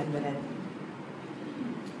انسان کے ذہن میں رہتی ہے۔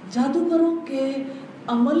 جادوگروں کے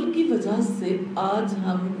عمل کی وجہ سے آج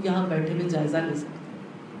ہم یہاں بیٹھے ہوئے جائزہ لے سکتے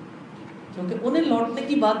ہیں، کیونکہ انہیں لوٹنے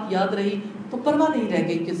کی بات یاد رہی تو پرواہ نہیں رہ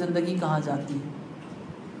گئی کہ زندگی کہاں جاتی ہے۔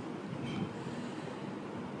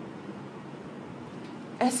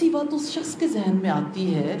 ایسی بات اس شخص کے ذہن میں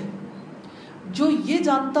آتی ہے جو یہ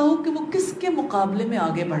جانتا ہو کہ وہ کس کے مقابلے میں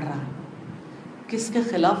آگے بڑھ رہا ہے، کس کے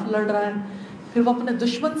خلاف لڑ رہا ہے، پھر وہ اپنے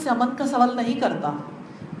دشمن سے امن کا سوال نہیں کرتا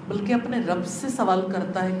بلکہ اپنے رب سے سوال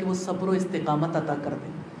کرتا ہے کہ وہ صبر و استقامت عطا کر دے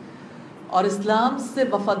اور اسلام سے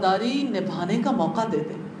وفاداری نبھانے کا موقع دے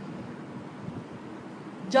دے۔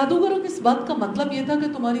 جادوگروں کی اس بات کا مطلب یہ تھا کہ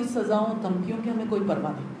تمہاری سزاؤں دھمکیوں کی ہمیں کوئی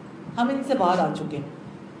پرواہ نہیں، ہم ان سے باہر آ چکے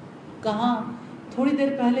ہیں۔ کہاں تھوڑی دیر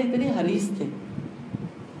پہلے اتنے حریص تھے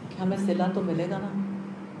کہ ہمیں صلہ تو ملے گا نا،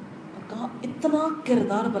 اور کہاں اتنا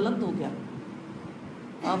کردار بلند ہو گیا۔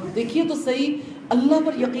 آپ دیکھیے تو صحیح، اللہ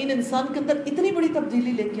پر یقین انسان کے اندر اتنی بڑی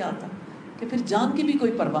تبدیلی لے کے آتا کہ پھر جان کی بھی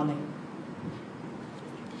کوئی پرواہ نہیں۔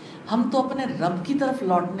 ہم تو اپنے رب کی طرف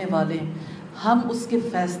لوٹنے والے ہیں، ہم اس کے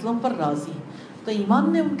فیصلوں پر راضی ہیں۔ تو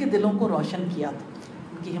ایمان نے ان کے دلوں کو روشن کیا تھا،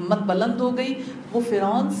 ان کی ہمت بلند ہو گئی، وہ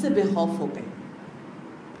فرعون سے بے خوف ہو گئے۔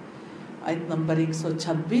 آیت نمبر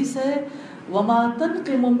 126 ہے وَمَا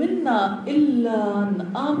تَنْقِمُ مِنَّا إِلَّا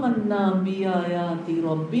أَنْ آمَنَّا بِآيَاتِ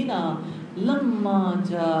رَبِّنَا لَمَّا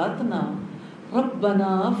جَاءَتْنَا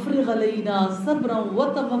رَبَّنَا أَفْرِغْ عَلَيْنَا صَبْرًا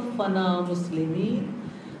وَتَوَفَّنَا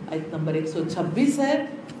مُسْلِمِينَ۔ آیت نمبر 126 ہے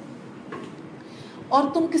اور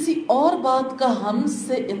تم کسی اور بات کا ہم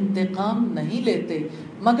سے انتقام نہیں لیتے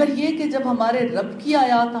مگر یہ کہ جب ہمارے رب کی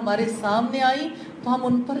آیات ہمارے سامنے آئی تو ہم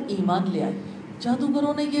ان پر ایمان لے آئے۔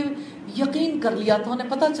 جادوگروں نے یہ یقین کر لیا تھا، انہیں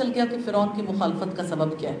پتہ چل گیا کہ فرعون کی مخالفت کا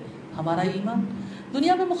سبب کیا ہے، ہمارا ایمان۔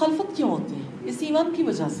 دنیا میں مخالفت کیوں ہوتی ہے؟ اس ایمان کی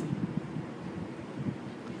وجہ سے۔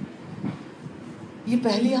 یہ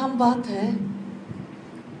پہلی اہم بات ہے۔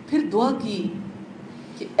 پھر دعا کی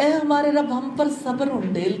کہ اے ہمارے رب ہم پر صبر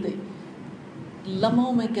انڈیل دے۔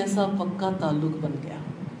 لمحوں میں کیسا پکا تعلق بن گیا،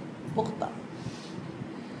 پختہ،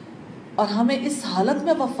 اور ہمیں اس حالت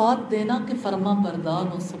میں وفات دینا کہ فرما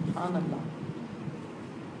بردار ہو۔ سبحان اللہ،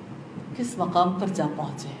 کس مقام پر جا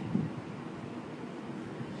پہنچے ہیں۔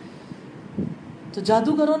 تو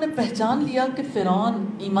جادوگروں نے پہچان لیا کہ فرعون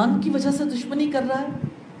ایمان کی وجہ سے دشمنی کر رہا ہے،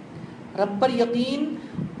 رب پر یقین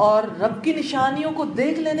اور رب کی نشانیوں کو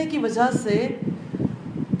دیکھ لینے کی وجہ سے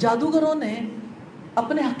جادوگروں نے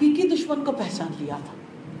اپنے حقیقی دشمن کو پہچان لیا تھا،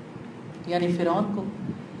 یعنی فرعون کو،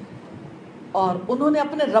 اور انہوں نے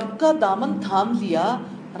اپنے رب کا دامن تھام لیا۔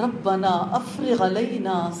 ربنا افرغ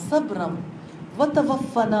علینا صبرا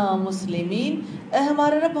وتوفنا مسلمین، اے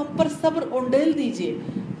ہمارے رب ہم پر صبر انڈیل دیجئے،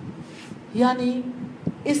 یعنی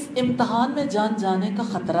اس امتحان میں جان جانے کا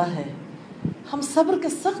خطرہ ہے، ہم صبر کے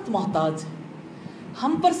سخت محتاج ہیں،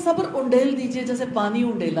 ہم پر صبر انڈیل دیجئے جیسے پانی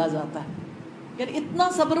انڈیلا جاتا ہے، یعنی اتنا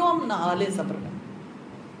صبر ہو ہم نہا لیں صبر میں،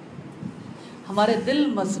 ہمارے دل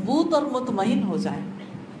مضبوط اور مطمئن ہو جائیں،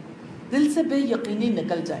 دل سے بے یقینی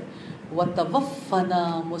نکل جائے۔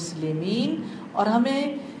 وَتَوَفَّنَا مُسْلِمِينَ، اور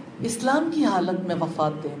ہمیں اسلام کی حالت میں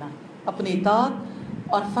وفات دینا، اپنی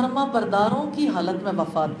اطاعت اور فرما برداروں کی حالت میں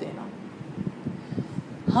وفات دینا،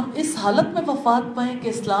 ہم اس حالت میں وفات پائیں کہ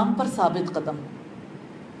اسلام پر ثابت قدم ہو۔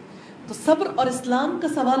 تو صبر اور اسلام کا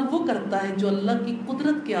سوال وہ کرتا ہے جو اللہ کی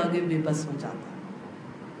قدرت کے آگے بے بس ہو جاتا ہے،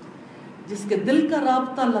 جس کے دل کا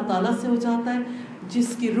رابطہ اللہ تعالیٰ سے ہو جاتا ہے،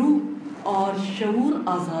 جس کی روح اور شعور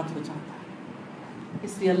آزاد ہو جاتا ہے۔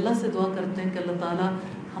 اس لیے اللہ سے دعا کرتے ہیں کہ اللہ تعالیٰ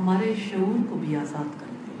ہمارے شعور کو بھی آزاد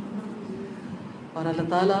کر دے، اور اللہ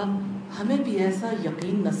تعالیٰ ہمیں بھی ایسا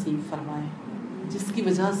یقین نصیب فرمائے جس کی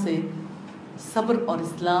وجہ سے صبر اور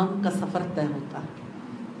اسلام کا سفر طے ہوتا ہے۔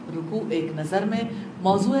 رکوع ایک نظر میں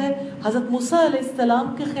موضوع ہے حضرت موسیٰ علیہ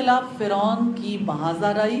السلام کے خلاف فرعون کی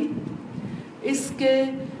محاذرائی۔ اس کے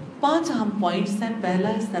 5 اہم پوائنٹس ہیں۔ پہلا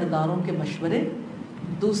ہے سرداروں کے مشورے،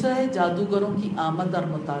 دوسرا ہے جادوگروں کی آمد اور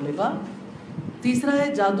مطالبہ، تیسرا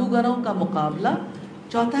ہے جادوگروں کا مقابلہ،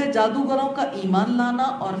 चौथा है जादूगरों का ईमान लाना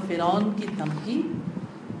और फिरौन की धमकी।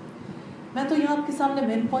 मैं तो यहाँ आपके सामने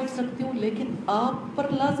मेन पॉइंट्स रखती हूँ, लेकिन आप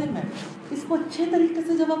पर लाजिम है इसको अच्छे तरीके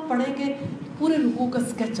से जब आप पढ़ेंगे पूरे रुकू का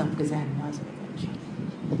स्केच आपके जहन में आ जाएगा।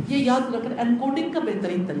 ये याद रखना एनकोडिंग का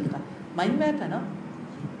बेहतरीन तरीका माइंड मैप है ना,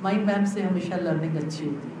 माइंड मैप से हमेशा लर्निंग अच्छी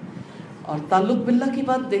होती है। और ताल्लुक बिल्लाह की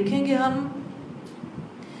बात देखेंगे हम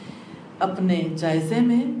अपने जायजे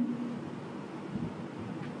में।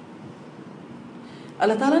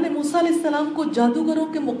 अल्लाह ताला ने मूसा अलैहिस्सलाम को जादूगरों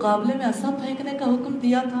के मुकाबले में असा फेंकने का हुक्म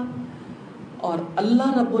दिया था, और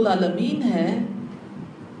अल्लाह रब्बुल आलमीन है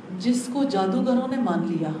जिसको जादूगरों ने मान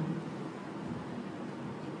लिया।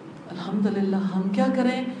 अल्हम्दुलिल्लाह। हम क्या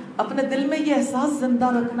करें, अपने दिल में ये एहसास जिंदा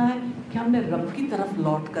रखना है कि हमने रब की तरफ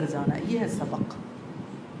लौट कर जाना है। ये है सबक,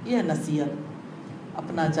 ये है नसीहत।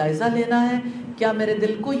 अपना जायजा लेना है, क्या मेरे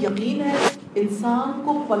दिल को यकीन है इंसान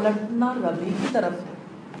को पलटना रब ही की तरफ है,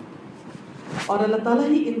 और अल्लाह ताला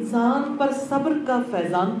ही इंसान पर सब्र का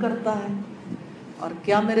फैजान करता है। और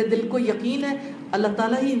क्या मेरे दिल को यकीन है अल्लाह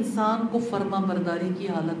ताला ही इंसान को फर्मा बरदारी की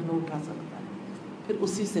हालत में उठा सकता है। फिर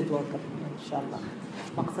उसी से दुआ करनी है इंशाअल्लाह।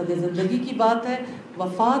 मकसद ज़िंदगी की बात है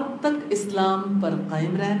वफ़ात तक इस्लाम पर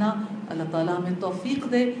कायम रहना। अल्लाह ताला हमें तौफीक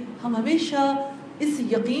दे, हम हमेशा इस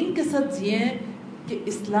यकीन के साथ जिएं कि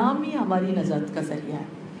इस्लाम ही हमारी नजात का ज़रिया है।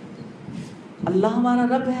 अल्लाह हमारा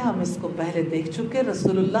रब है, हम इसको पहले देख चुके।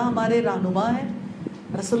 रसूलुल्लाह हमारे रहनुमा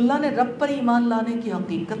हैं। रसूलुल्लाह ने रब पर ईमान लाने की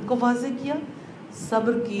हकीकत को वाज़ेह किया,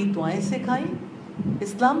 सब्र की दुआएं सिखाई,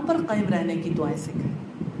 इस्लाम पर कायम रहने की दुआएं सिखाई।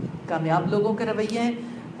 कामयाब लोगों के रवैये हैं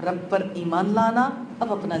रब पर ईमान लाना।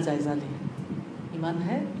 अब अपना जायज़ा लें, ईमान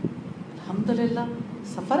है अल्हम्दुलिल्लाह,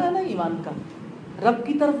 सफ़र है ना ईमान का, रब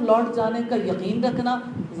की तरफ लौट जाने का यकीन रखना,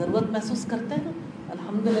 ज़रूरत महसूस करते हैं ना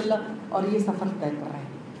अल्हम्दुलिल्लाह, और ये सफ़र तय कर रहे हैं।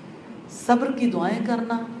 सब्र की दुआएं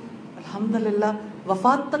करना अल्हम्दुलिल्लाह,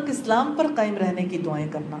 वफ़ात तक इस्लाम पर कायम रहने की दुआएं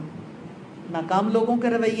करना। नाकाम लोगों के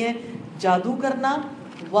रवैये जादू करना,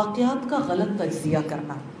 वाक़यात का गलत तज्ज़िया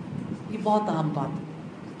करना, ये बहुत अहम बात है।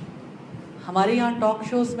 हमारे यहाँ टॉक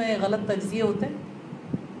शोज़ में गलत तज्ज़िये होते हैं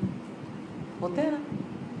ना,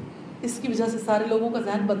 इसकी वजह से सारे लोगों का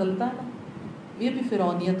ज़हन बदलता है ना। ये भी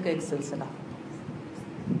फिरौनियत का एक सिलसिला।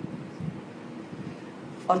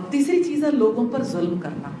 और तीसरी चीज़ है लोगों पर जुल्म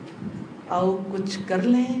करना। आओ कुछ कर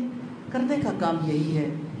लें, करने का काम यही है,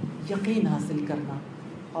 यकीन हासिल करना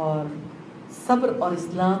और सब्र और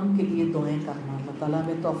इस्लाम के लिए दुआएं करना। अल्लाह ताला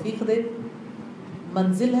हमें तौफीक दे।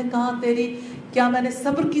 मंजिल है कहाँ तेरी, क्या मैंने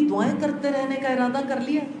सब्र की दुआएं करते रहने का इरादा कर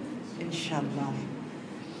लिया इंशाअल्लाह।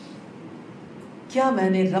 क्या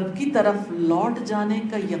मैंने रब की तरफ लौट जाने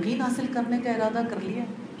का यकीन हासिल करने का इरादा कर लिया।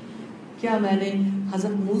 क्या मैंने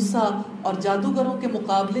हज़रत मूसा और जादूगरों के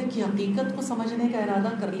मुकाबले की हकीकत को समझने का इरादा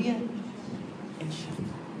कर लिया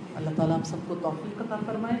इंशाअल्लाह। अल्लाह ताला हम सबको तौफीक अता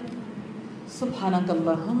फरमाए।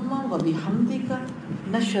 सुब्हानकल्लाहुम्मा व बिहम्दिका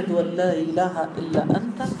नशहदु अल्ला इलाहा इल्ला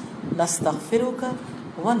अंता नस्तगफिरुका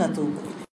व नतूबु इलैक।